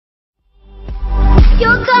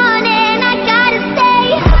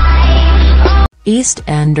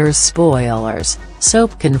EastEnders spoilers,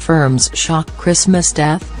 soap confirms shock Christmas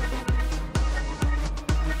death.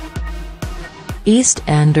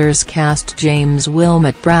 EastEnders cast James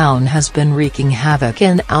Wilmot Brown has been wreaking havoc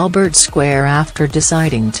in Albert Square after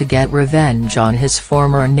deciding to get revenge on his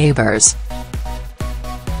former neighbours.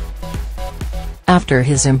 After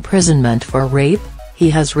his imprisonment for rape, he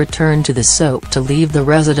has returned to the soap to leave the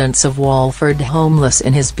residents of Walford homeless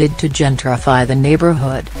in his bid to gentrify the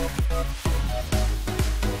neighbourhood.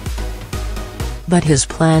 But his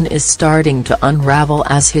plan is starting to unravel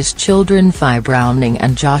as his children Fi Browning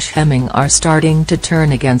and Josh Hemming are starting to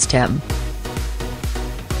turn against him.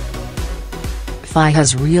 Fi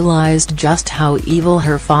has realised just how evil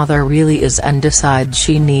her father really is and decides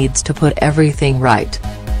she needs to put everything right.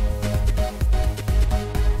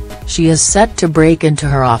 She is set to break into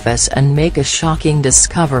her office and make a shocking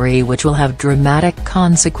discovery which will have dramatic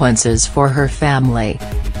consequences for her family.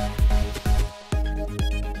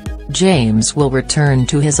 James will return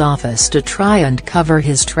to his office to try and cover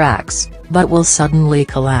his tracks, but will suddenly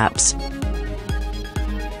collapse.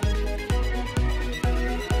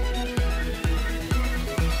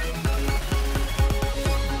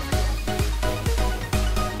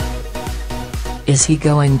 Is he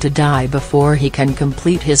going to die before he can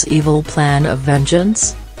complete his evil plan of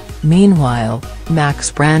vengeance? Meanwhile,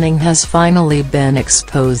 Max Branning has finally been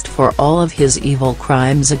exposed for all of his evil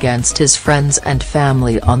crimes against his friends and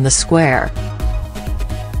family on the square.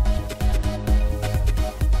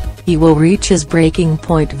 He will reach his breaking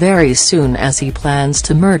point very soon as he plans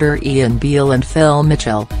to murder Ian Beale and Phil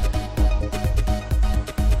Mitchell.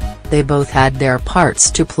 They both had their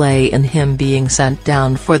parts to play in him being sent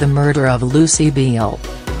down for the murder of Lucy Beale.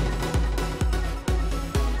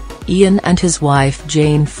 Ian and his wife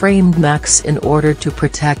Jane framed Max in order to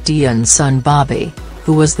protect Ian's son Bobby,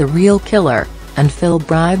 who was the real killer, and Phil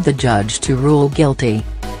bribed the judge to rule guilty.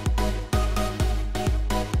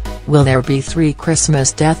 Will there be 3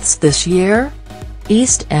 Christmas deaths this year?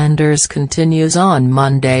 EastEnders continues on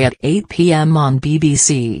Monday at 8 p.m. on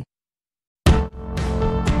BBC.